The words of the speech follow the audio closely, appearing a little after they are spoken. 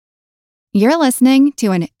You're listening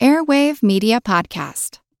to an Airwave Media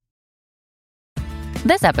Podcast.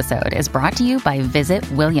 This episode is brought to you by Visit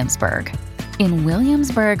Williamsburg. In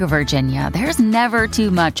Williamsburg, Virginia, there's never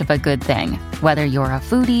too much of a good thing. Whether you're a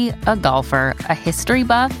foodie, a golfer, a history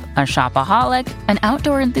buff, a shopaholic, an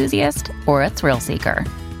outdoor enthusiast, or a thrill seeker,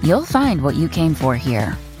 you'll find what you came for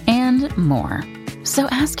here and more. So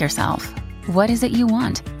ask yourself, what is it you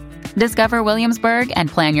want? Discover Williamsburg and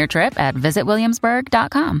plan your trip at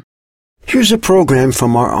visitwilliamsburg.com. Here's a program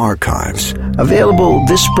from our archives. Available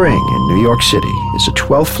this spring in New York City is a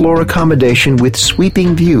 12th-floor accommodation with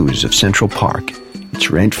sweeping views of Central Park.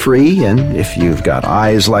 It's rent-free, and if you've got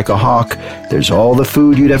eyes like a hawk, there's all the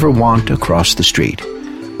food you'd ever want across the street.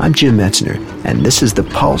 I'm Jim Metzner, and this is the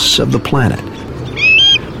Pulse of the Planet.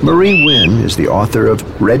 Marie Wynn is the author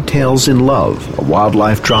of Red Tails in Love, a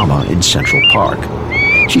wildlife drama in Central Park.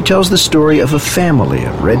 She tells the story of a family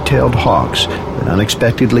of red-tailed hawks that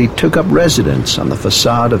unexpectedly took up residence on the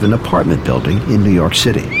facade of an apartment building in New York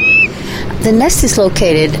City. The nest is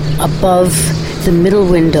located above the middle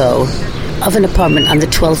window of an apartment on the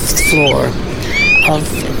 12th floor of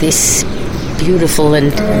this beautiful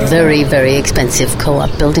and very, very expensive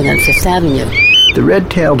co-op building on Fifth Avenue. The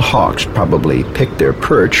red-tailed hawks probably picked their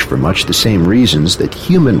perch for much the same reasons that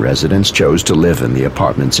human residents chose to live in the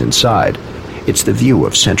apartments inside. It's the view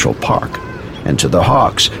of Central Park. And to the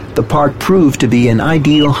hawks, the park proved to be an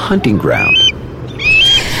ideal hunting ground.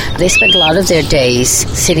 They spent a lot of their days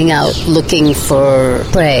sitting out looking for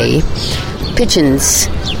prey. Pigeons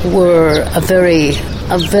were a very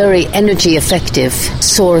energy effective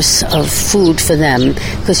source of food for them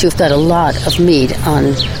because you've got a lot of meat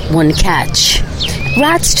on one catch.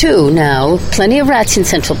 Rats too now, plenty of rats in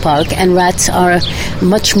Central Park, and rats are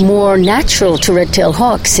much more natural to red-tailed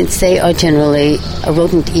hawks since they are generally a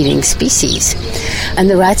rodent-eating species. And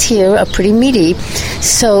the rats here are pretty meaty,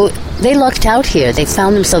 so they lucked out here. They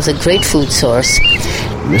found themselves a great food source.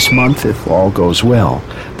 This month, if all goes well,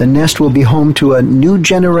 the nest will be home to a new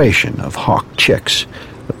generation of hawk chicks.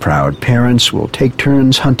 The proud parents will take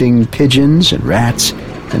turns hunting pigeons and rats,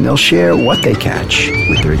 and they'll share what they catch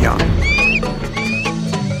with their young.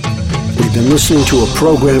 You've been listening to a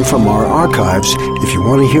program from our archives. If you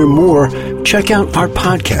want to hear more, check out our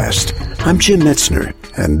podcast. I'm Jim Metzner,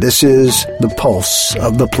 and this is The Pulse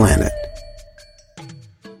of the Planet.